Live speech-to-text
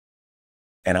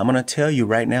And I'm going to tell you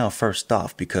right now, first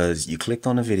off, because you clicked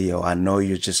on the video, I know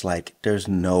you're just like, there's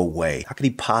no way. How could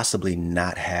he possibly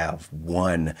not have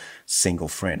one single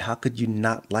friend? How could you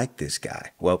not like this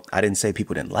guy? Well, I didn't say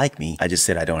people didn't like me. I just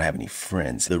said I don't have any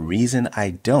friends. The reason I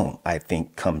don't, I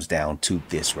think, comes down to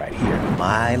this right here.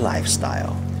 My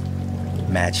lifestyle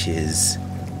matches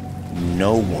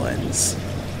no one's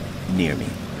near me.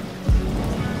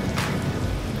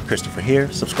 Christopher here.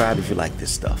 Subscribe if you like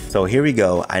this stuff. So here we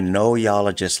go. I know y'all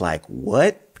are just like,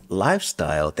 what?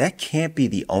 Lifestyle? That can't be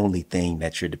the only thing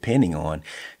that you're depending on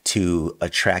to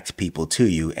attract people to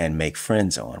you and make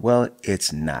friends on. Well,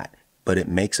 it's not. But it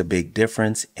makes a big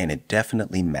difference and it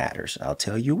definitely matters. I'll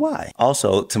tell you why.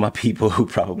 Also, to my people who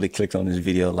probably clicked on this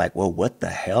video like, well, what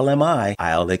the hell am I?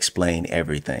 I'll explain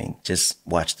everything. Just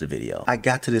watch the video. I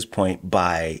got to this point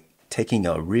by taking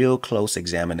a real close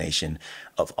examination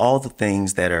of all the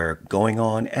things that are going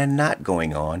on and not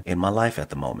going on in my life at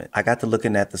the moment. I got to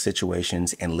looking at the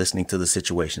situations and listening to the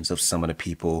situations of some of the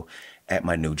people at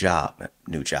my new job.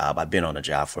 I've been on a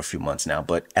job for a few months now,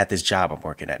 but at this job I'm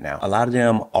working at now, a lot of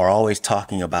them are always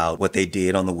talking about what they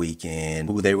did on the weekend,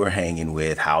 who they were hanging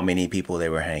with, how many people they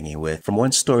were hanging with. From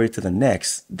one story to the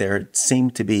next, there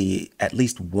seemed to be at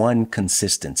least one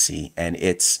consistency, and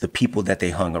it's the people that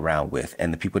they hung around with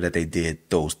and the people that they did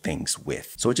those things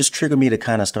with. So it just triggered me to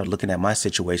kind of start looking at my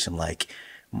situation like,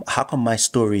 how come my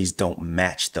stories don't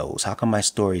match those? How come my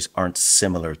stories aren't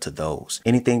similar to those?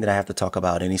 Anything that I have to talk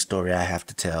about, any story I have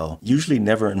to tell, usually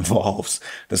never involves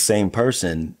the same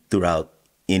person throughout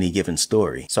any given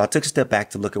story. So I took a step back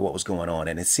to look at what was going on,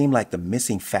 and it seemed like the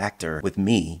missing factor with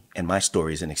me and my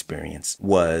stories and experience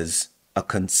was a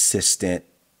consistent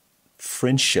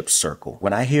friendship circle.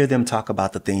 When I hear them talk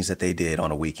about the things that they did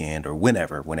on a weekend or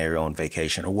whenever, when they were on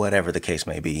vacation or whatever the case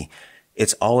may be,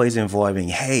 it's always involving,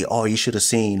 hey, oh, you should have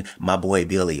seen my boy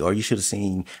Billy, or you should have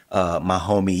seen my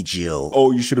homie Jill.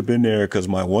 Oh, you should have been there because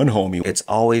my one homie. It's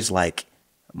always like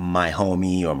my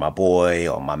homie or my boy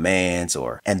or my man's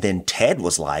and then Ted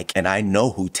was like, and I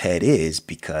know who Ted is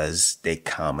because they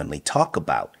commonly talk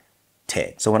about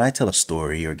Ted. So when I tell a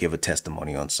story or give a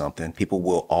testimony on something, people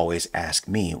will always ask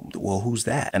me, well, who's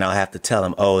that? And I'll have to tell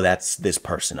them, oh, that's this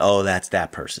person. Oh, that's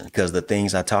that person. Because the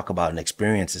things I talk about and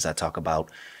experiences I talk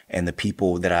about and the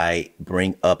people that I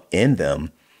bring up in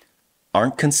them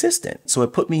aren't consistent. So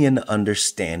it put me in the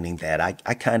understanding that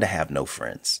I kind of have no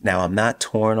friends. Now, I'm not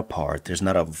torn apart. There's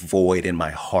not a void in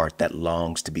my heart that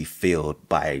longs to be filled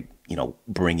by,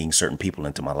 bringing certain people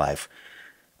into my life.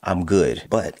 I'm good.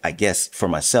 But I guess for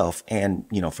myself and,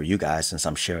 for you guys, since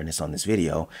I'm sharing this on this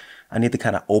video, I need to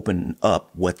kind of open up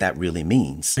what that really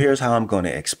means. Here's how I'm going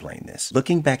to explain this.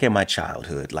 Looking back at my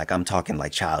childhood, like I'm talking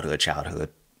like childhood,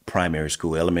 primary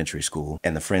school, elementary school,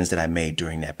 and the friends that I made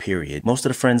during that period, most of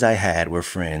the friends I had were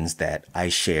friends that I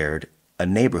shared a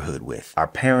neighborhood with. Our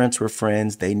parents were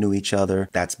friends. They knew each other.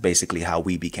 That's basically how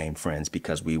we became friends,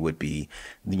 because we would be,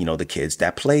 the kids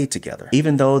that played together.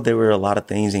 Even though there were a lot of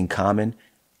things in common,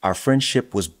 our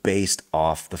friendship was based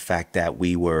off the fact that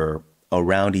we were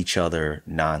around each other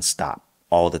nonstop,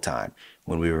 all the time.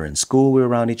 When we were in school, we were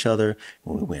around each other.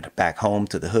 When we went back home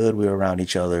to the hood, we were around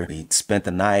each other. We spent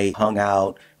the night, hung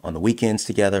out on the weekends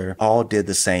together, all did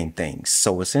the same things.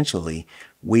 So essentially,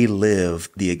 we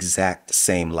lived the exact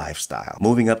same lifestyle.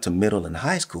 Moving up to middle and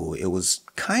high school, it was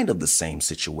kind of the same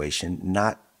situation,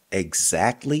 not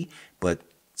exactly, but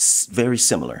very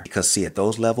similar. Because see, at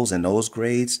those levels and those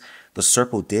grades, the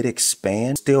circle did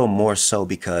expand, still more so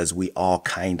because we all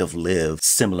kind of lived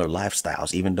similar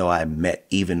lifestyles. Even though I met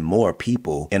even more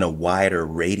people in a wider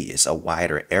radius, a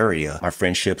wider area, my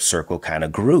friendship circle kind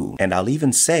of grew. And I'll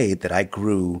even say that I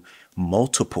grew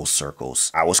multiple circles.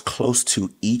 I was close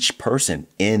to each person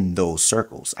in those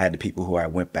circles. I had the people who I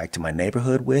went back to my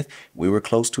neighborhood with. We were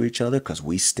close to each other because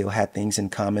we still had things in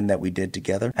common that we did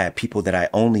together. I had people that I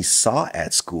only saw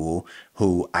at school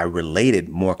who I related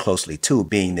more closely to.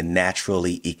 Being the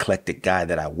naturally eclectic guy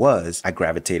that I was, I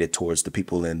gravitated towards the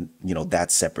people in,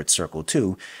 that separate circle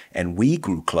too. And we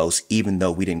grew close, even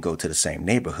though we didn't go to the same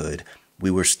neighborhood.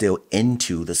 We were still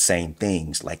into the same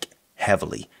things, like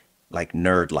heavily. Like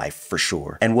nerd life for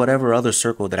sure. And whatever other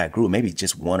circle that I grew, maybe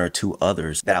just one or two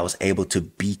others that I was able to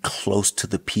be close to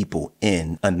the people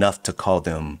in enough to call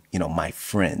them, my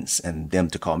friends, and them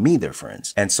to call me their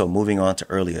friends. And so moving on to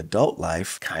early adult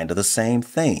life, kind of the same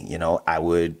thing. I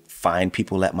would find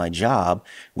people at my job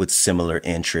with similar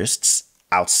interests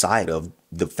outside of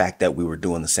the fact that we were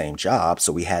doing the same job.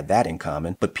 So we had that in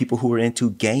common, but people who were into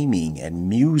gaming and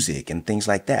music and things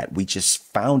like that, we just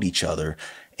found each other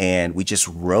and we just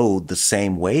rode the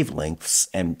same wavelengths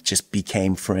and just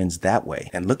became friends that way.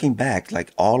 And looking back,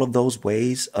 like all of those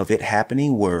ways of it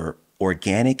happening were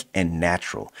organic and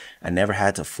natural. I never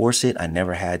had to force it. I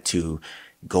never had to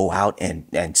go out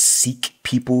and seek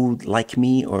people like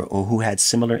me or who had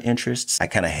similar interests. I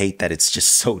kind of hate that it's just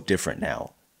so different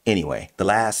now. Anyway, the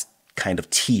last kind of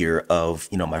tier of,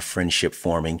 my friendship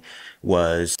forming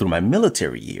was through my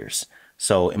military years.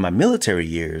 So in my military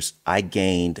years, I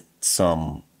gained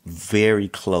some very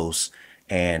close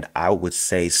and I would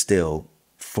say still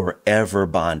forever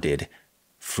bonded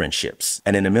friendships.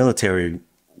 And in the military,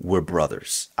 we're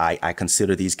brothers. I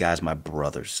consider these guys my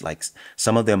brothers. Like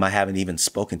some of them I haven't even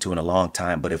spoken to in a long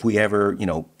time, but if we ever,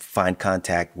 find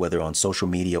contact, whether on social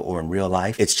media or in real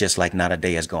life, it's just like not a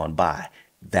day has gone by.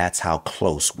 That's how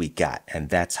close we got, and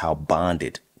that's how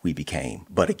bonded we became.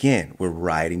 But again, we're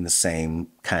riding the same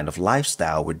kind of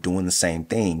lifestyle. We're doing the same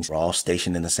things. We're all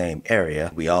stationed in the same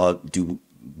area. We all do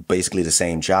basically the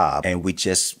same job, and we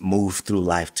just move through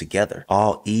life together.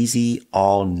 All easy,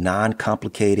 all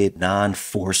non-complicated,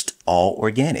 non-forced, all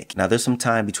organic. Now, there's some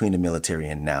time between the military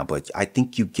and now, but I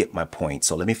think you get my point.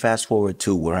 So let me fast forward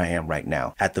to where I am right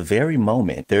now. At the very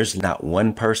moment, there's not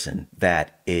one person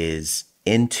that is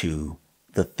into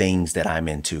the things that I'm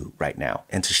into right now.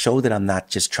 And to show that I'm not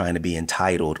just trying to be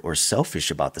entitled or selfish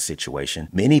about the situation,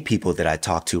 many people that I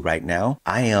talk to right now,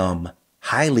 I am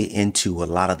highly into a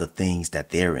lot of the things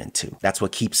that they're into. That's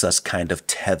what keeps us kind of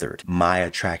tethered. My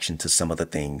attraction to some of the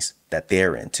things that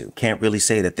they're into. Can't really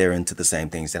say that they're into the same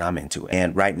things that I'm into.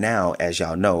 And right now, as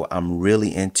y'all know, I'm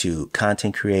really into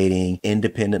content creating,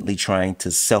 independently trying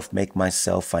to self-make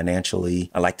myself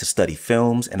financially. I like to study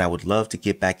films, and I would love to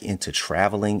get back into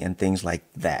traveling and things like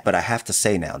that. But I have to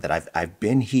say now that I've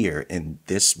been here in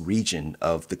this region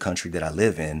of the country that I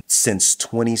live in since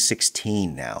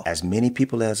 2016 now. As many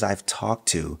people as I've talked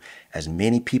to, as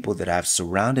many people that I've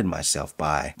surrounded myself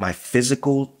by, my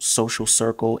physical social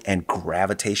circle and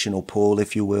gravitational pull,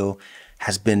 if you will,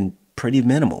 has been pretty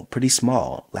minimal, pretty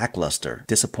small, lackluster,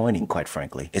 disappointing, quite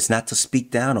frankly. It's not to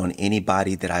speak down on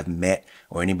anybody that I've met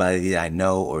or anybody that I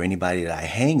know or anybody that I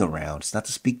hang around. It's not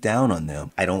to speak down on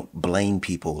them. I don't blame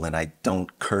people and I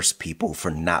don't curse people for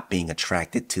not being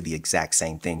attracted to the exact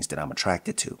same things that I'm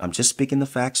attracted to. I'm just speaking the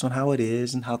facts on how it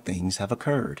is and how things have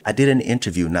occurred. I did an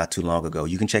interview not too long ago.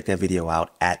 You can check that video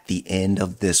out at the end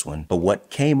of this one. But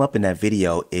what came up in that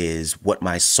video is what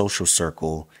my social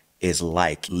circle is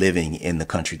like living in the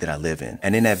country that I live in.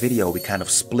 And in that video, we kind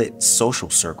of split social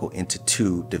circle into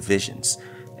two divisions,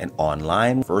 an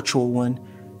online virtual one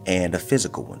and a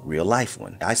physical one, real life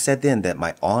one. I said then that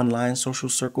my online social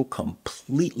circle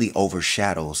completely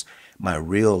overshadows my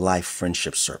real life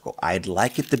friendship circle. I'd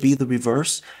like it to be the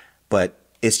reverse, but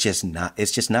it's just not.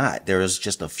 There is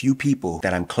just a few people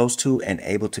that I'm close to and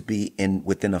able to be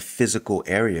within a physical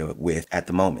area with at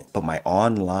the moment. But my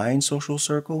online social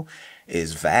circle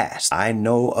is vast. I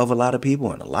know of a lot of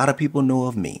people and a lot of people know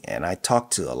of me. And I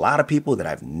talk to a lot of people that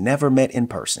I've never met in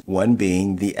person. One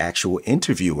being the actual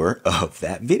interviewer of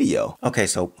that video. Okay,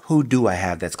 so who do I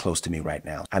have that's close to me right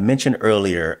now? I mentioned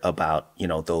earlier about,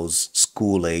 those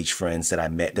school age friends that I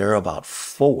met. There are about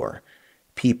 4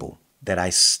 people that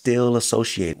I still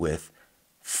associate with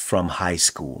from high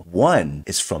school. One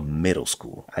is from middle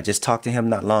school. I just talked to him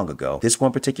not long ago. This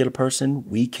one particular person,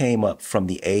 we came up from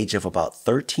the age of about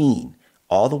 13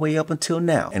 all the way up until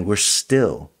now, and we're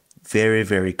still very,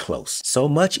 very close. So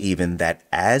much even that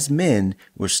as men,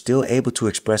 we're still able to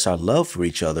express our love for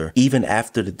each other even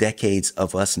after the decades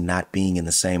of us not being in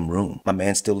the same room. My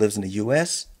man still lives in the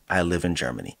US. I live in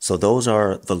Germany. So those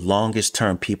are the longest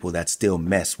term people that still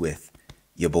mess with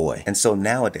your boy. And so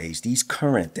nowadays, these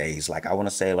current days, I want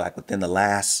to say within the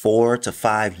last 4 to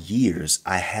 5 years,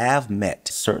 I have met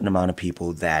a certain amount of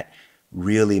people that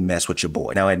really mess with your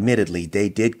boy. Now, admittedly, they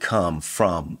did come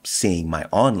from seeing my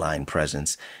online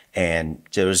presence, and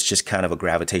there was just kind of a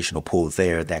gravitational pull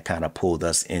there that kind of pulled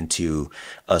us into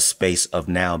a space of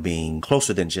now being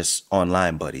closer than just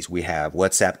online buddies. We have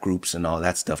WhatsApp groups and all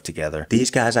that stuff together. These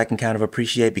guys I can kind of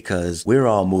appreciate because we're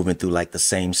all moving through the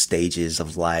same stages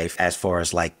of life as far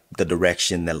as the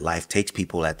direction that life takes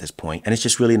people at this point. And it's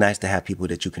just really nice to have people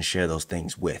that you can share those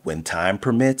things with. When time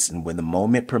permits and when the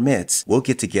moment permits, we'll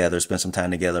get together, spend some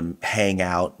time together, hang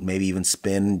out, maybe even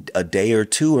spend a day or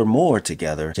 2 or more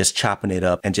together, just chopping it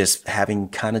up and just having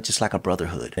kind of just like a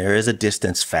brotherhood. There is a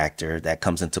distance factor that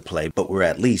comes into play, but we're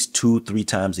at least 2-3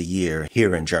 times a year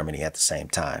here in Germany at the same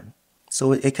time.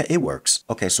 So it works.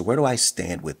 Okay, so where do I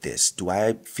stand with this? Do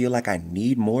I feel like I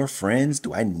need more friends?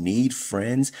 Do I need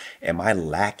friends? Am I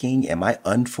lacking? Am I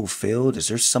unfulfilled? Is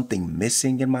there something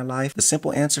missing in my life? The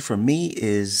simple answer for me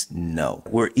is no.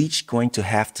 We're each going to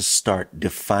have to start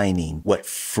defining what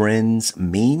friends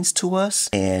means to us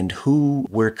and who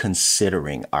we're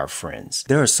considering our friends.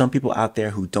 There are some people out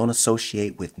there who don't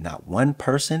associate with not one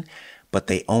person, but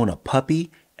they own a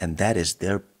puppy, and that is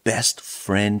their best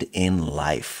friend in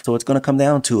life. So it's going to come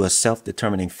down to a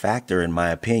self-determining factor, in my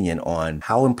opinion, on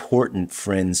how important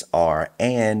friends are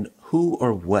and who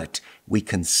or what we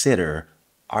consider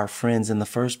our friends in the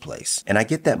first place. And I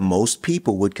get that most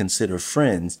people would consider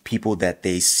friends people that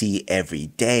they see every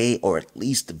day or at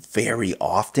least very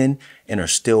often and are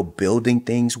still building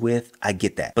things with. I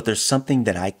get that. But there's something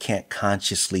that I can't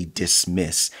consciously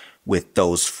dismiss with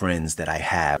those friends that I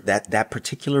have. That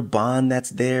particular bond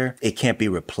that's there, it can't be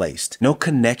replaced. No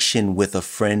connection with a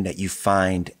friend that you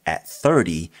find at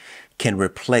 30 can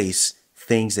replace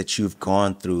things that you've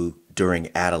gone through during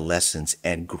adolescence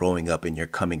and growing up in your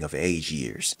coming of age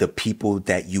years. The people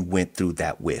that you went through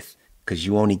that with. Because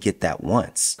you only get that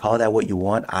once. Call that what you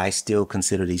want. I still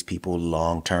consider these people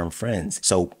long-term friends.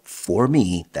 So for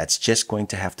me, that's just going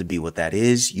to have to be what that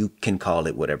is. You can call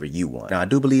it whatever you want. Now, I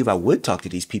do believe I would talk to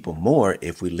these people more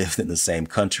if we lived in the same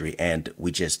country, and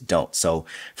we just don't. So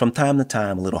from time to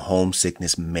time, a little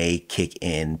homesickness may kick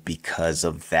in because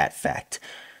of that fact.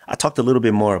 I talked a little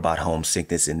bit more about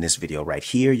homesickness in this video right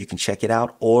here. You can check it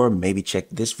out, or maybe check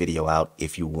this video out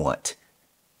if you want.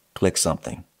 Click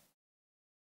something.